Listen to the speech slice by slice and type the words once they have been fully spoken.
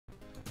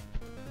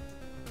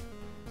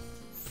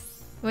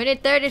We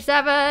need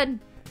 37.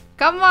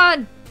 Come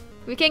on.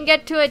 We can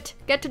get to it.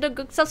 Get to the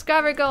good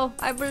subscriber goal,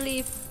 I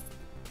believe.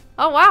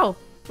 Oh wow.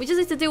 We just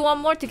need to do one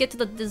more to get to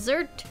the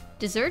dessert.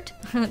 Dessert?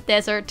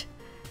 Desert.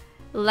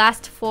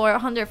 Last for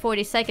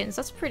 140 seconds.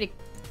 That's pretty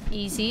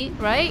easy,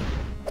 right?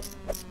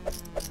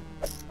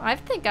 I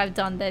think I've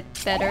done that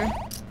better.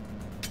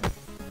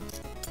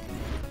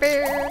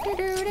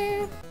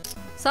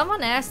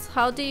 Someone asked,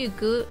 how do you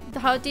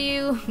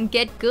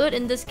get good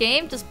in this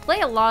game? Just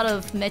play a lot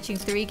of matching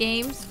 3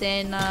 games,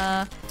 then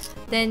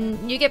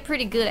you get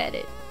pretty good at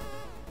it.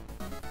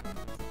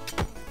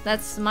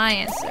 That's my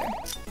answer.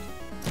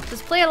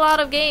 Just play a lot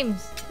of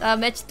games,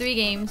 match 3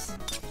 games.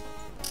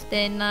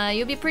 Then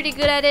you'll be pretty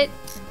good at it.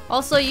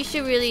 Also, you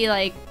should really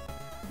like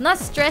not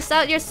stress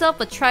out yourself,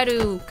 but try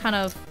to kind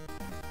of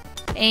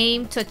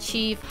aim to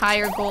achieve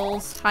higher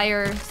goals,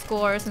 higher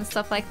scores and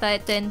stuff like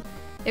that. Then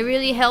it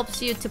really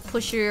helps you to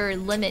push your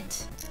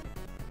limit.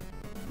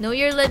 Know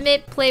your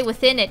limit, play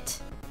within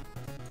it.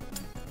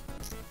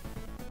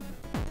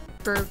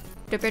 Burr,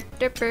 dipper,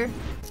 dipper.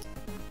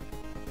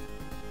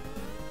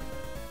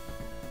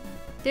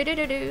 Do do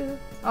do do.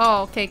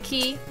 Oh, okay,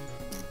 key.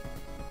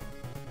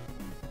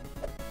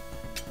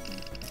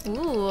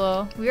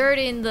 Ooh, we're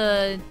already in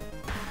the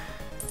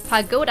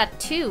Pagoda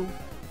 2.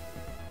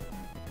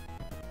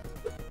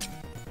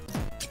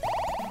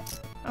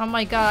 Oh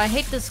my god, I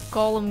hate this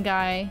golem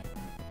guy.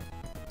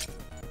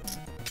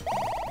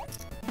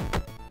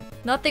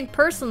 Nothing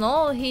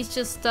personal, he's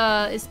just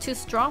is too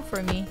strong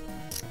for me.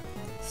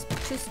 He's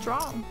too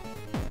strong.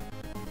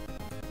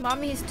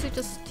 Mommy, he's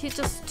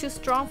just too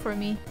strong for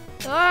me.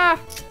 Ah!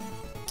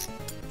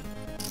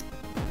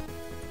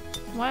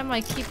 Why am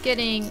I keep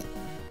getting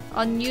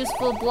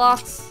unuseful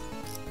blocks?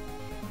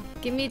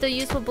 Give me the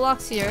useful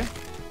blocks here.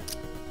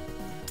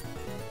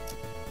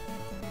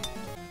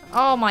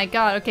 Oh my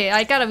god, okay,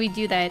 I gotta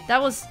redo that.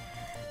 That was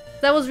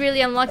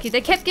really unlucky. They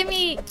kept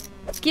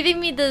giving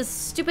me this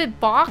stupid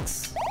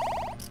box.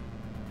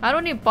 I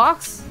don't need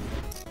box.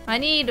 I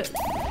need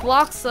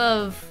blocks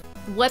of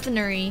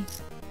weaponry.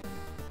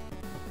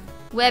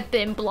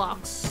 Weapon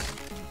blocks.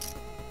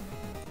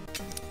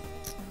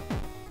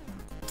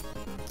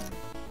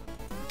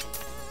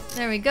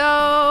 There we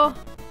go.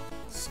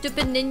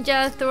 Stupid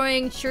ninja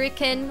throwing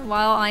shuriken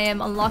while I am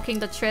unlocking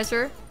the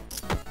treasure.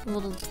 A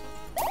little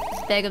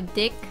bag of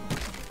dick.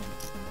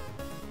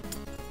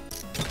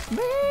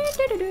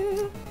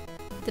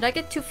 Did I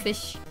get 2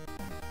 fish?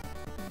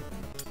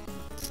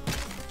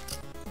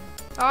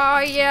 Oh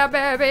yeah,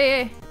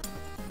 baby!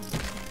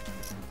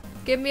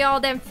 Give me all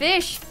them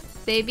fish,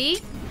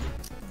 baby!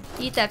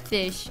 Eat that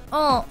fish.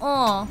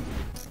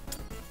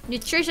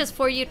 Nutritious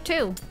for you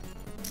too.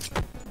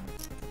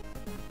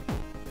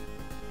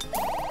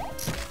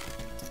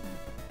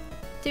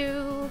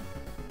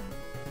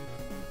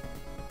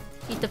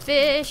 Eat the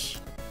fish.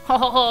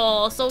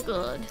 Oh, so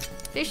good.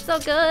 Fish so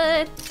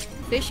good.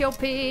 Fish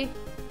OP.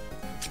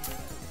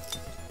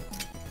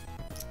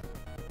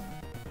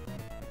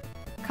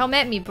 Come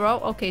at me, bro.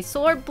 Okay,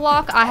 sword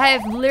block. I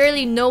have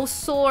literally no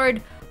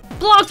sword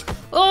block.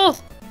 Oh,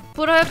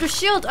 but I have to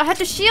shield. I had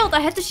to shield.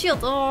 I had to shield.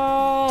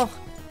 Oh,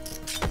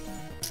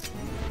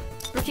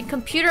 freaking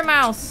computer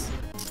mouse.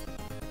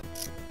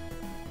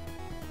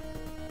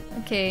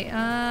 Okay.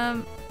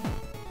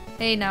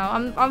 Hey, now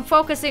I'm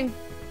focusing.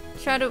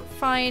 Try to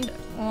find.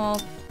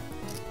 Well,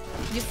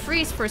 you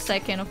freeze for a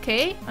second,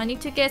 okay? I need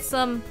to get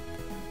some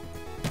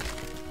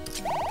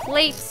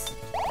plates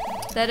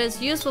that is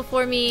useful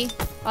for me.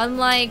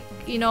 Unlike,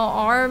 you know,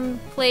 arm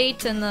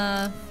plate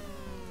and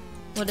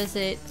what is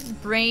it?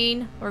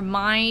 Brain or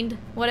mind,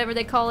 whatever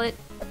they call it.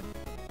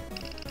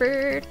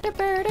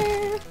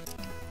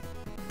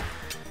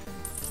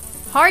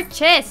 Hard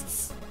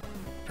chests.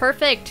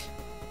 Perfect.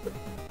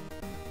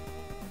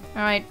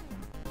 All right.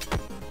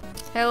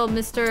 Hello,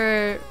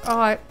 Mr.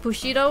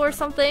 Bushido or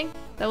something?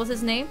 That was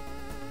his name?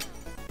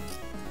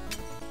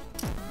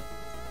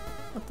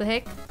 What the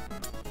heck?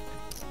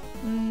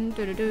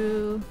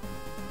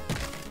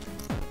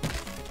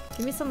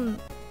 Give me some...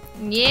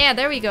 Yeah,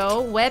 there we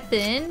go.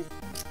 Weapon.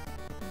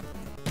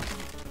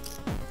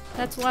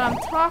 That's what I'm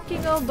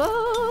talking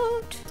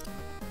about.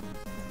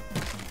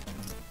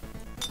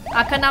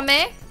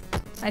 Akaname?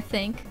 I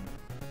think.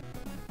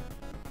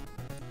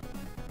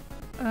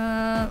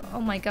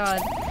 Oh my god.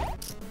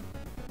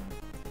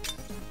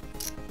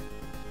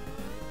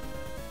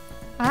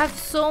 I have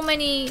so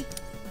many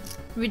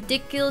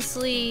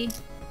ridiculously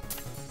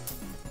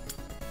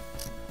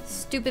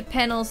stupid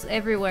panels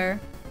everywhere.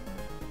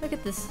 Look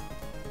at this.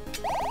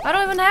 I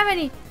don't even have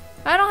any.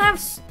 I don't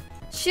have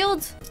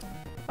shields.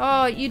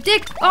 Oh, you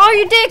dick. Oh,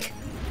 you dick.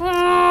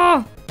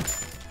 Oh.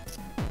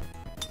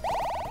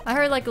 I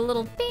heard like a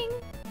little ping.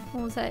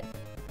 What was that?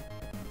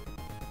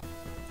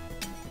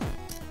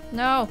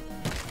 No.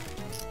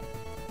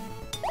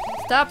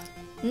 Stop.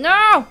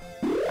 No.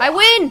 I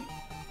win.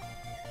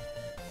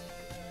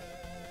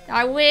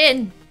 I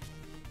win!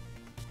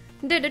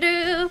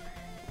 Do-do-do!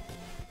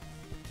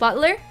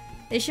 Butler?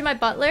 Is she my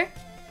butler?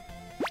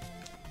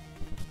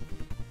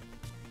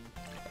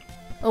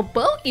 A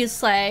boat, you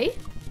say?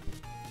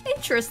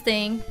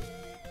 Interesting.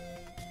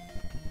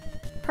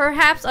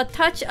 Perhaps a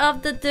touch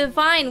of the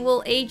divine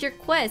will aid your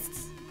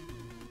quests.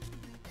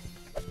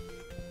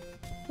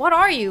 What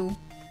are you?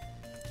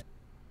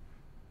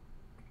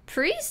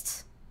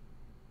 Priest?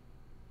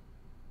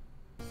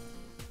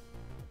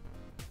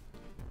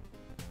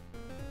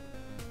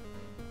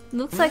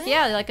 Looks like,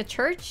 yeah, like a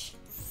church.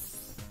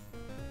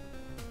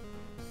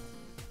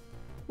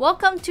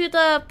 Welcome to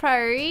the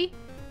priory.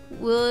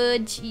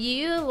 Would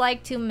you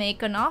like to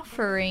make an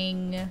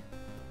offering?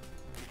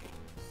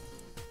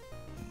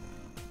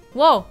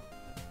 Whoa!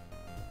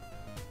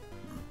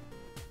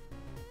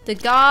 The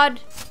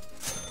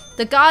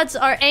gods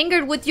are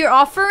angered with your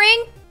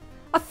offering?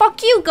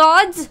 Fuck you,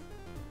 gods!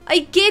 I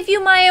gave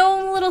you my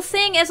own little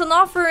thing as an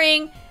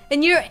offering,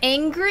 and you're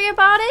angry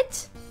about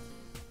it?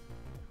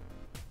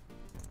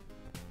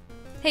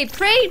 Hey,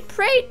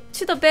 pray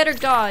to the better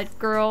god,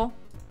 girl.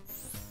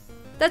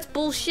 That's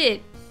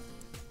bullshit.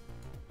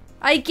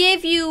 I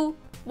gave you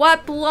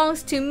what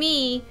belongs to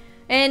me,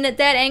 and that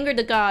angered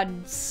the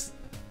gods.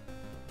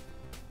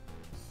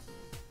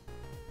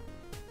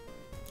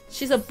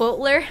 She's a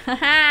butler?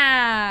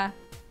 Haha!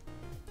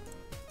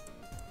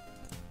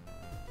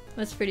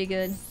 That's pretty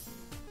good.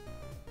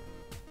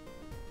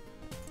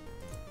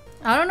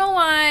 I don't know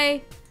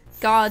why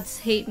gods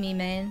hate me,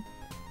 man.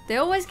 They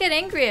always get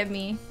angry at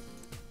me.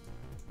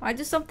 I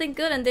do something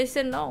good and they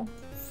said no.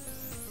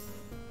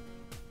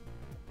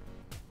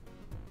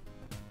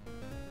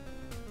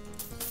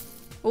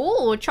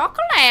 Ooh,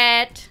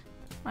 chocolate!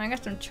 I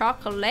got some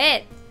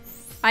chocolate.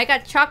 I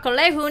got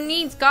chocolate. Who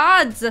needs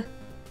gods?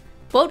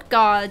 Boat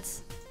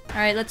gods.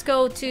 Alright, let's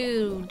go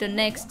to the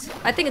next.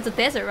 I think it's a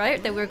desert,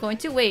 right? That we're going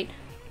to. Wait.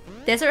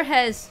 Desert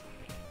has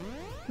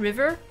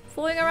river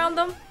flowing around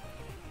them?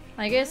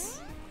 I guess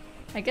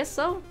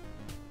so.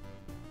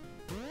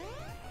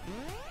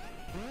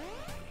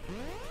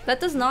 That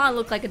does not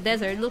look like a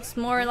desert. It looks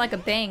more like a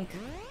bank.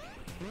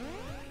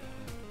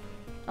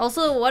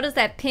 Also, what is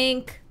that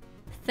pink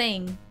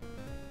thing?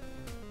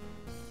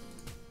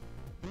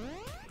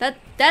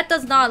 That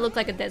does not look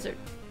like a desert.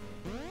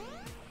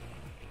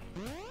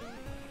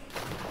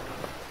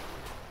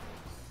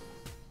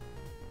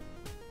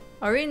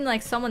 Are we in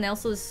like someone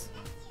else's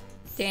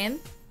dam?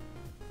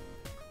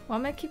 Why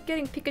am I keep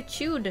getting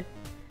Pikachoo'd?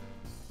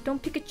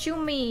 Don't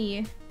Pikachu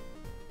me.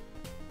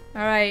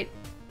 Alright.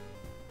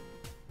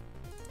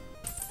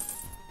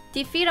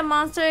 Defeat a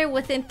monster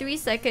within 3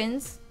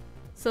 seconds.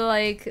 So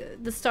like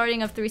the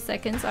starting of 3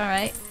 seconds.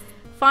 Alright.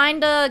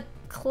 Find a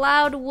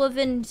cloud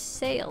woven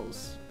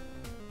sails.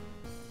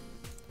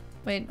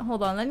 Wait,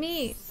 hold on. Let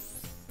me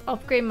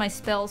upgrade my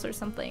spells or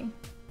something.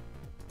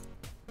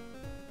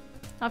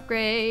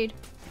 Upgrade.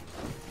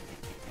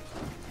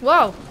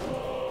 Whoa!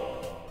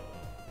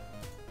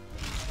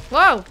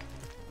 Whoa!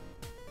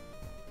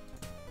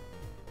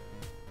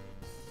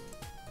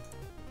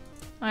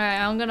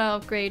 Alright, I'm gonna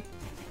upgrade.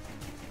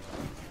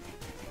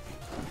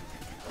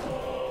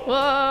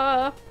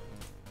 Whoa!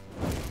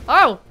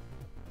 Oh!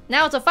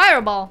 Now it's a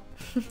fireball!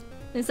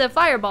 It's a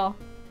fireball.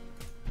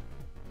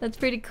 That's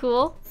pretty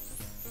cool.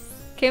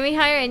 Can we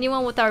hire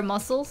anyone with our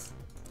muscles?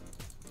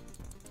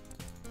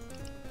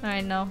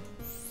 Alright, no.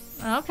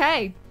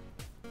 Okay.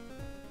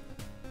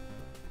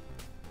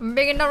 I'm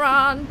bringing the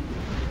run.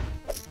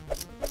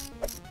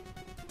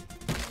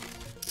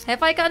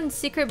 Have I gotten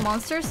secret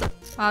monsters?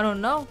 I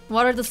don't know.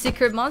 What are the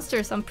secret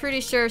monsters? I'm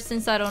pretty sure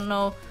since I don't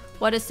know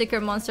what is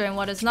secret monster and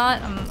what is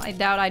not, I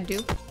doubt I do.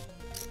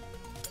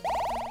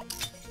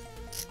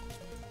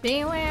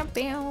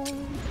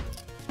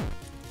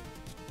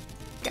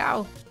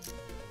 Go.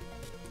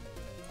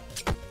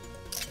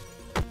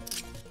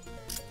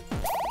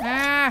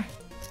 Ah.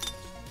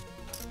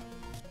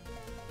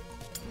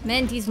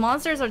 Man, these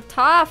monsters are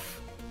tough.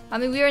 I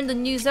mean, we're in the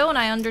new zone,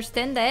 I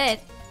understand that.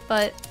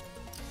 But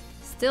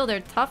still, they're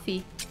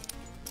toughy.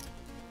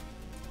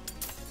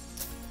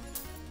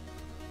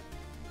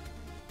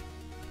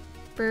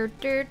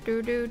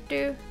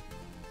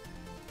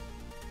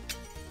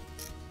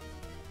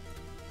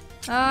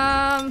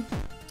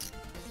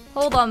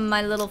 Hold on,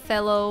 my little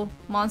fellow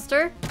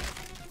monster.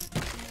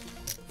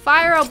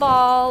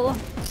 Fireball!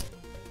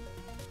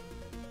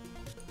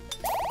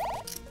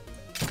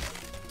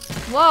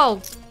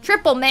 Whoa!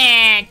 Triple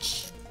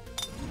match!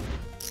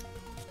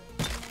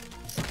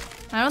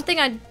 I don't think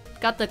I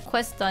got the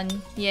quest done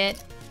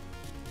yet.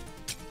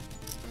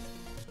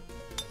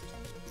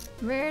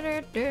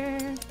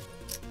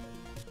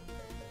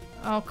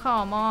 Oh,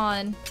 come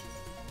on.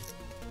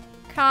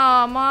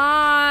 Come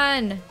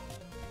on!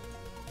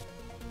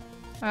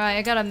 Alright,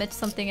 I gotta match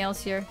something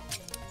else here.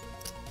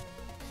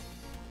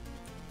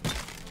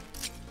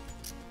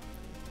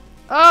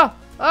 Oh!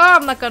 Oh,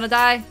 I'm not gonna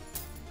die.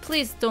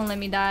 Please don't let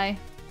me die.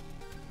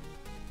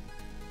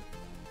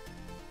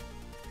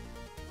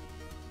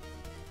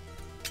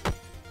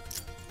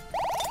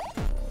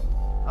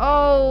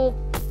 Oh,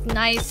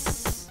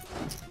 nice.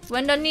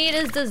 When the need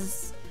is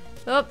this.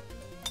 Oh.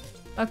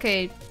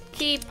 Okay,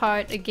 key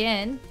part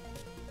again.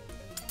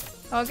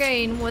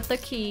 Again with the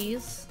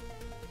keys.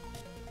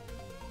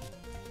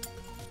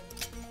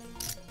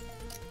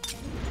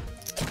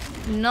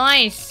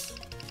 Nice.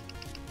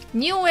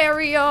 New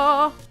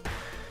area.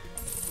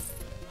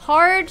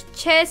 Hard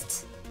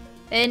chest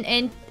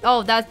and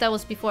oh, that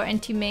was before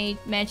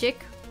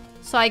anti-magic.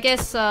 So I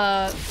guess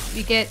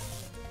we get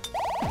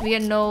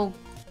no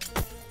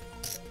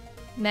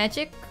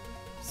magic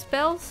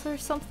spells or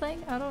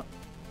something. I don't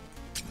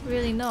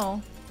really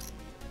know.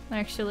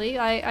 Actually,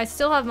 I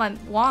still have my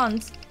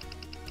wands.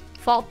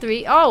 Fault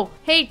 3. Oh,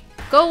 hey,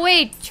 go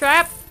away,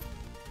 trap.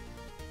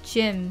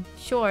 Gym,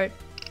 short.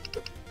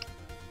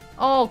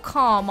 Oh,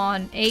 come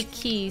on, 8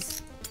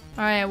 keys.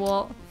 All right,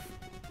 well,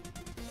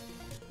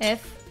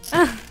 F.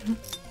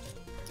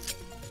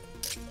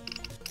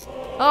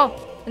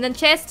 Oh, and then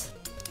chest.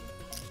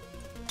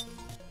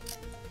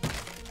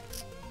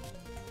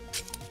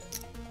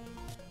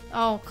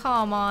 Oh,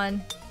 come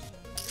on.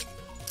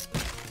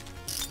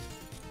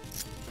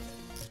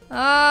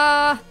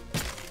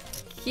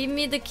 Give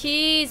me the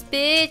keys,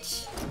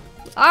 bitch.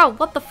 Oh,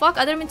 what the fuck?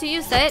 I didn't mean to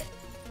use that.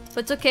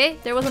 But it's okay.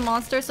 There was a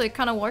monster, so it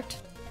kind of worked.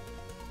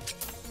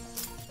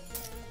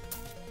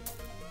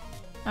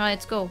 Alright,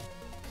 let's go.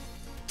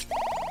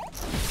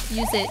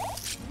 Use it.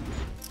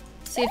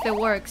 See if it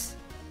works.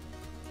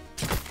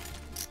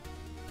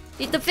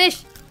 Eat the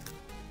fish!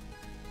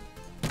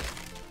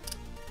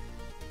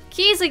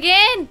 Keys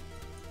again!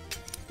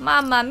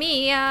 Mamma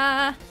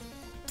mia!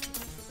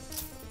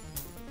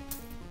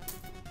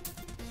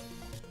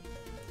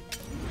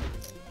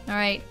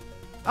 Alright.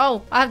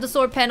 Oh, I have the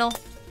sword panel.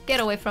 Get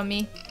away from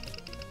me.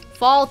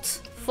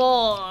 Fault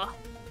 4.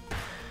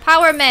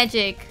 Power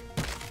magic.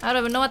 I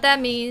don't even know what that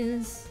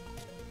means.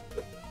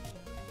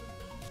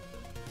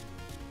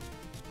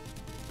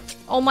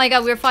 Oh my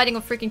god, we're fighting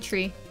a freaking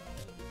tree.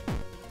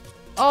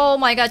 Oh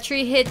my god,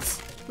 tree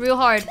hits real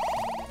hard.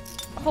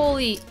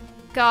 Holy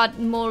god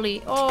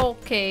moly.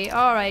 Okay,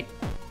 alright.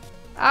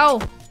 Ow.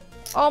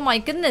 Oh my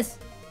goodness.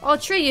 Oh,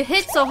 tree, you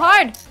hit so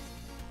hard.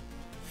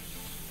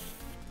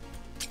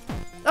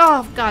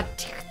 Oh god.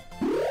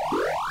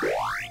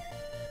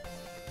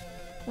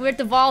 We're at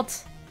the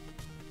vault.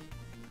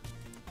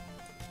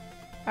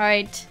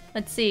 Alright,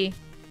 let's see.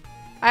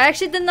 I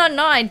actually did not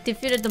know I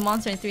defeated the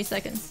monster in 3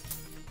 seconds.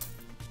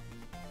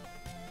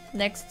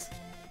 Next.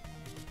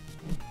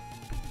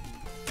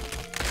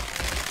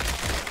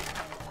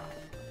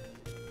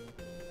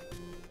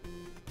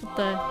 What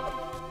the...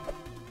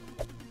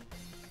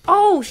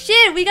 Oh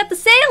shit, we got the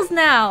sails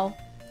now!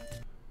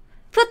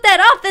 Put that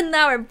up in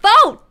our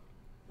boat!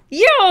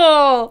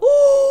 Yo!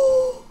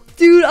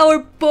 Dude, our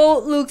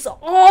boat looks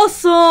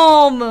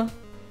awesome!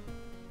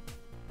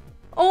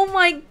 Oh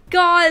my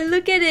god,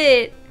 look at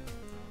it!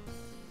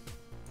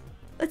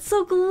 It's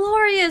so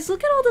glorious!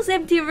 Look at all those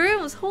empty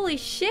rooms! Holy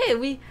shit,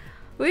 we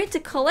need to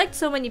collect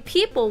so many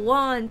people.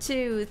 1,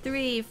 2,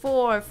 3,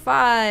 4,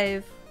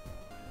 5,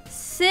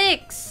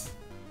 6.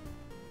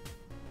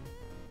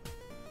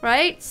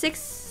 Right?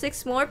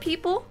 Six more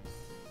people?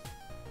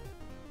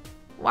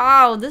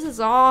 Wow, this is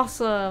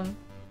awesome.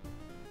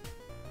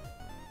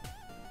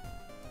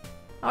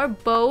 Our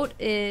boat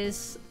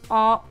is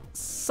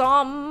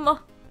awesome.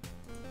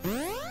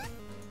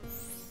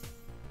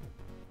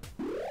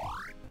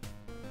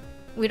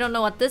 We don't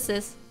know what this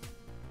is.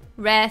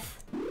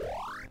 Wrath.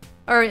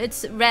 Or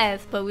it's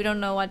Wrath, but we don't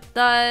know what it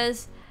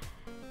does.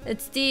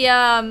 It's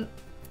the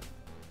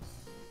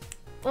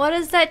what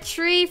is that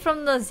tree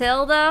from the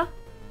Zelda?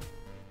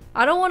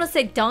 I don't want to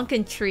say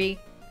Duncan tree.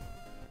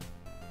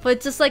 But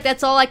it's just like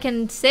that's all I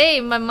can say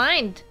in my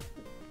mind.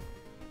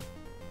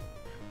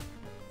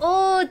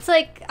 Oh, it's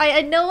like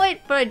I know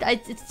it, but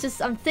it's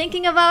just I'm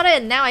thinking about it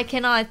and now I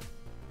cannot.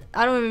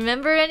 I don't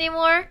remember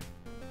anymore.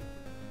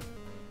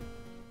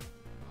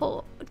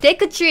 Oh,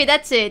 Deku tree,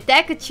 that's it.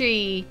 Deku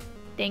tree.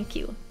 Thank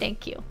you,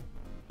 thank you.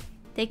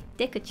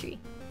 Deku tree.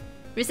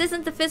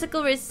 Resistant to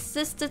physical,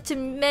 resistant to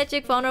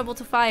magic, vulnerable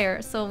to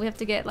fire. So we have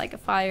to get like a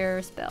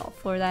fire spell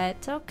for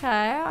that. Okay,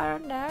 I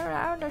don't know.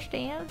 I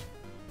understand.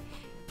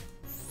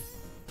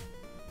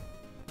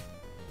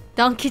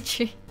 Donkey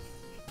tree.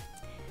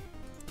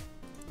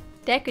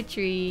 Deku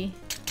tree.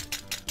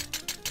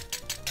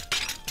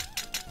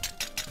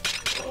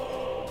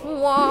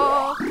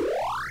 Whoa.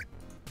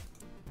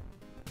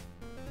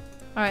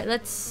 Alright,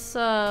 let's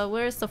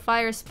where's the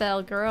fire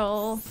spell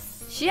girl?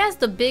 She has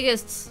the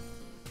biggest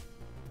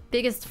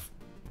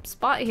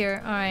spot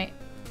here. Alright.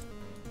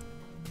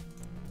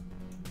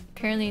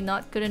 Apparently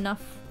not good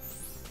enough.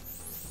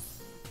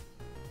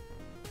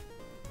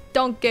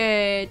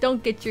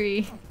 Donkey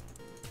tree.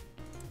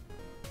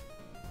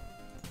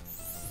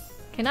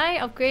 Can I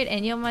upgrade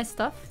any of my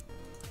stuff?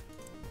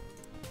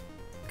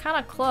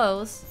 Kinda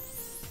close.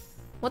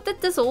 What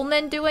did this old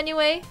man do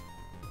anyway?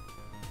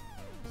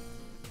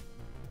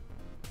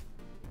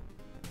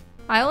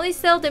 I only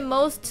sell the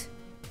most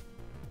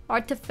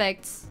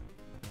artifacts.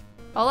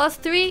 Allows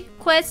 3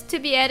 quests to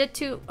be added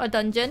to a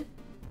dungeon.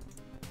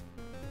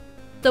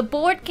 The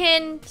board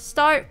can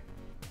start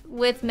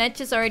with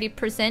matches already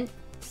present.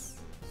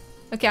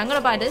 Okay, I'm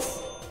gonna buy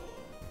this.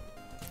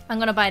 I'm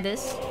gonna buy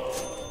this.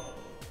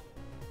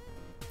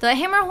 The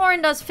hammer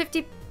horn does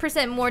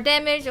 50% more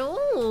damage.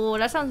 Oh,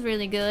 that sounds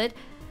really good.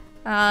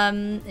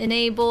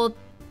 Enable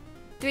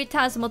 3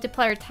 times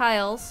multiplier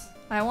tiles.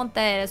 I want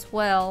that as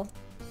well.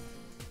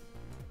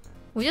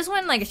 We just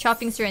went like a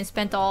shopping spree and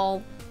spent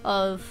all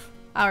of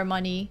our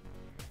money.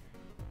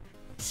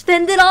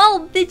 Spend it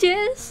all,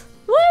 bitches!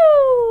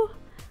 Woo!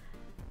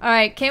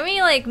 Alright, can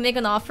we like make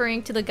an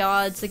offering to the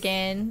gods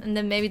again? And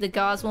then maybe the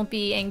gods won't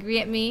be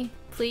angry at me,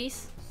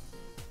 please?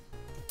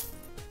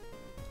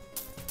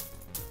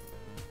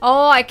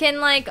 Oh, I can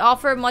like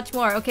offer much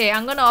more. Okay,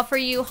 I'm gonna offer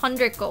you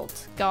 100 gold,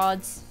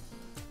 gods.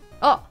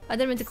 Oh, I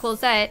didn't mean to close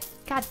that.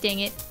 God dang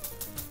it.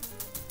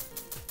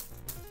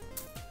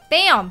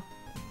 Bam!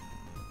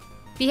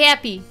 Be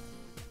happy.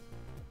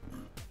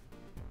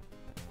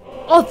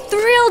 Oh,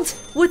 thrilled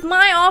with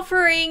my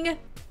offering!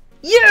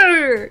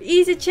 Yeah!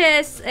 Easy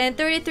chests and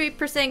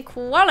 33%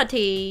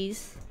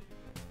 qualities.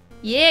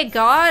 Yeah,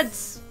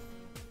 gods.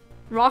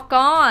 Rock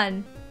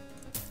on.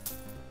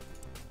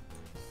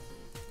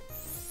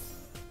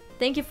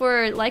 Thank you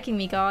for liking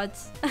me,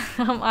 gods.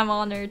 I'm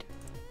honored.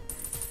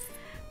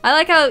 I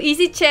like how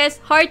easy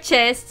chest, hard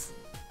chests.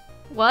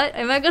 What?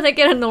 Am I gonna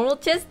get a normal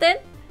chest then?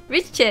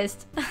 Rich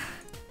chest.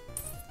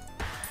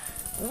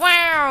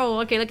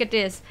 Wow! Okay, look at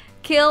this.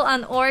 Kill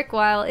an orc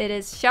while it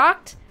is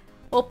shocked.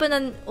 Open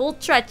an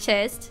ultra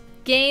chest.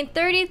 Gain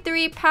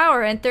 33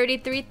 power and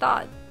 33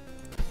 thought.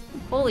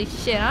 Holy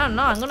shit, I don't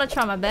know. I'm gonna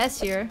try my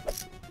best here.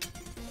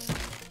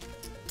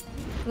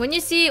 When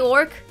you see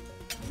orc,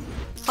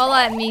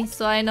 holla at me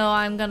so I know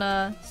I'm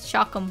gonna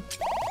shock him.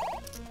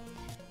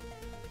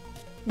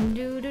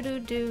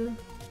 Do.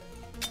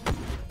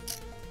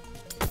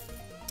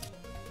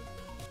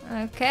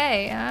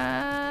 Okay,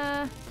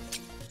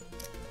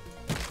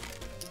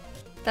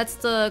 that's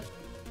the...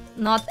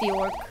 not the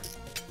orc.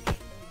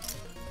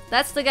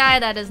 That's the guy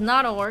that is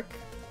not an orc.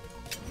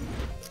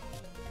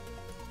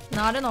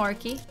 Not an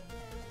orky.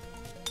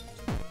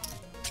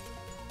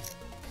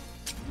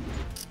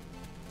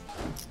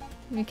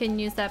 We can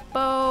use that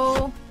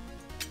bow.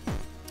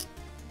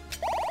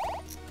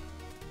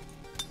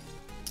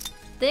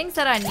 Things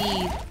that I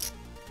need.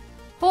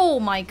 Oh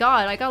my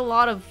god, I got a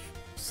lot of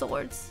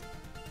swords.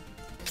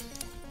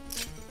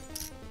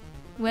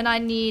 When I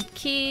need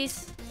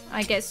keys,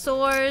 I get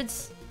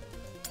swords.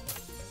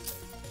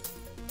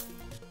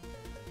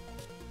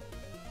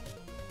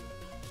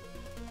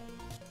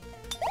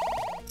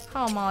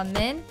 Come on,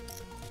 man.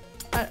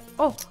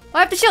 Oh, I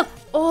have the shield!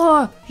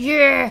 Oh,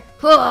 yeah!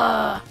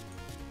 Huh.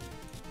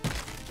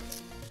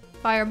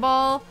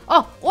 Fireball.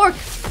 Oh, orc!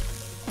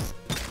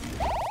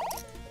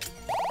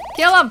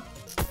 Kill him!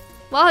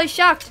 While he's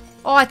shocked.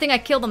 Oh, I think I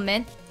killed him,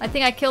 man. I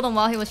think I killed him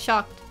while he was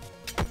shocked.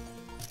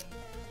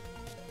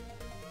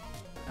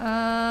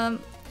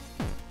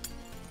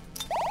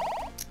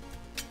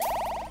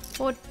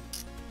 What?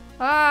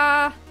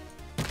 Ah!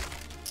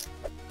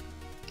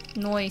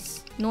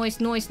 Noise.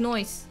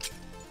 Noise.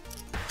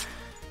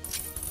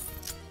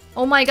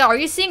 Oh my god, are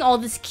you seeing all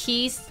these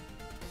keys?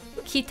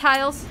 Key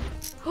tiles?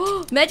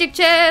 Magic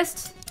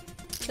chest!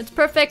 It's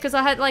perfect because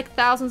I had like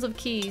thousands of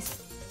keys.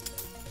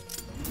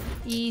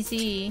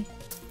 Easy.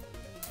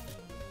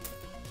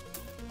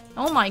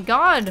 Oh my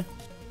god.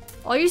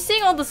 Are you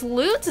seeing all this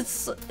loot?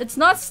 It's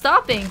not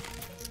stopping.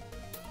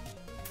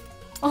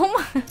 Oh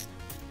my.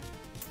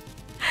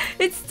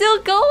 It's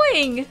still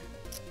going.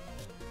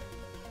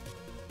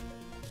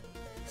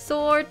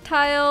 Sword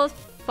tiles,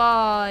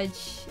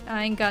 fudge.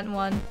 I ain't got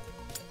one.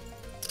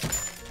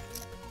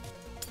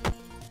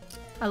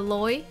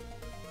 Alloy.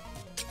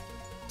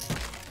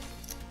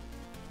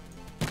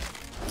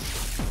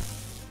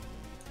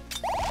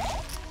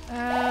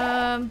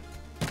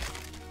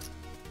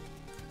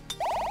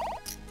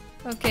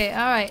 Okay,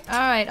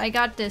 alright, I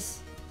got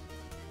this.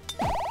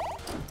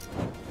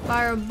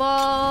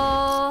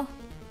 Fireball.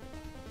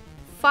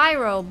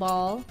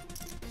 Fireball.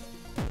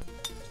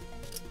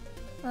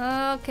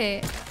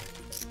 Okay.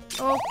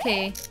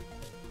 Okay.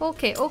 I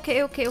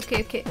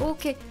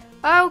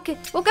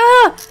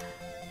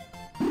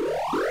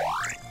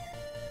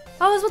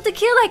was about to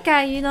kill that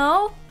guy, you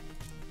know?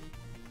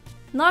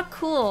 Not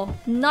cool.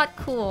 Not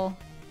cool.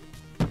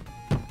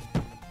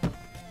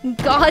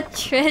 God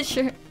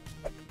treasure.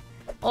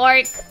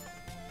 Orc.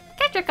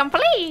 Capture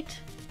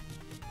complete.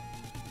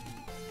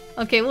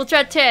 Okay, we'll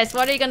try test.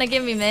 What are you gonna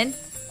give me, man?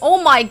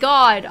 Oh my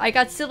god! I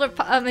got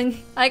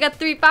I got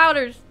 3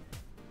 powders.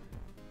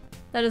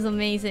 That is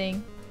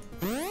amazing.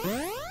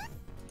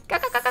 Go.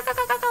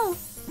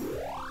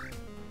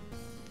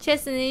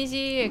 Chest and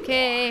easy.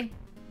 Okay.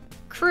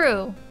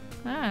 Crew.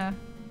 Ah.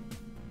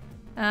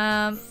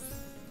 I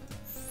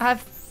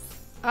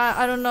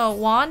don't know.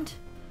 Wand?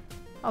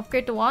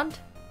 Upgrade the wand?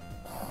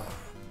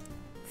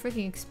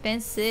 Freaking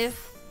expensive.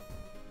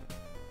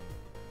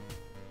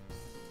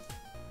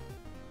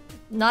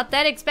 Not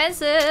that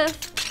expensive.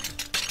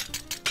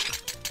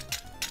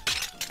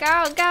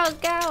 Go.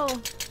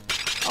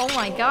 Oh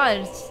my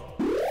god.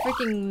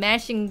 Freaking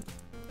mashing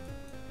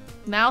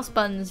mouse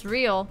buttons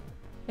real.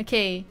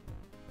 Okay.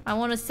 I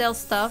want to sell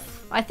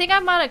stuff. I think I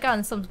might have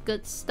gotten some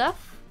good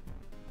stuff.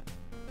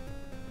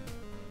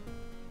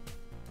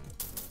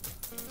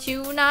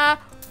 Tuna.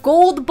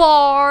 Gold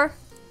bar.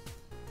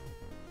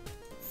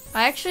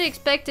 I actually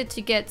expected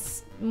to get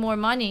more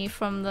money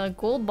from the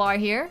gold bar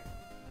here.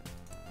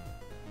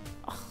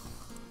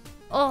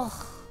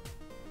 Oh.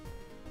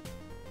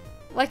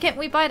 Why can't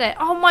we buy that?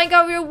 Oh my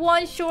god, we're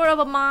one short of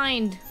a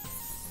mind.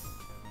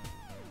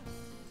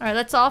 Alright,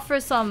 let's offer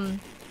some...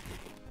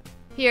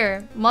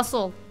 Here,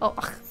 muscle. Oh,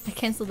 I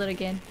cancelled it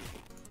again.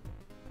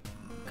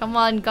 Come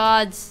on,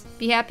 gods.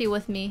 Be happy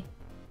with me.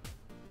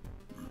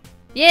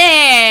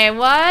 Yeah,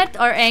 what?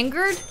 Are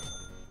angered?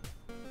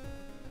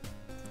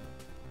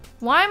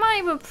 Why am I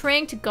even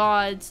praying to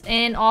gods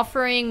and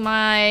offering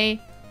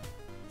my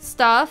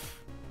stuff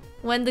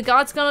when the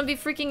god's gonna be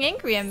freaking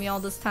angry at me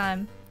all this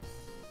time?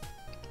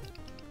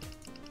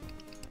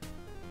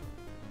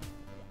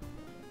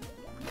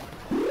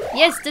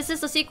 Yes, this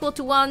is a sequel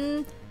to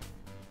one...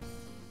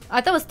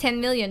 I thought it was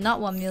 10 million, not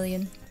 1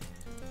 million.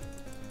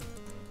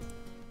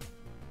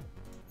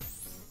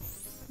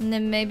 And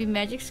then maybe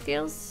magic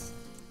skills?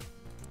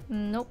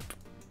 Nope.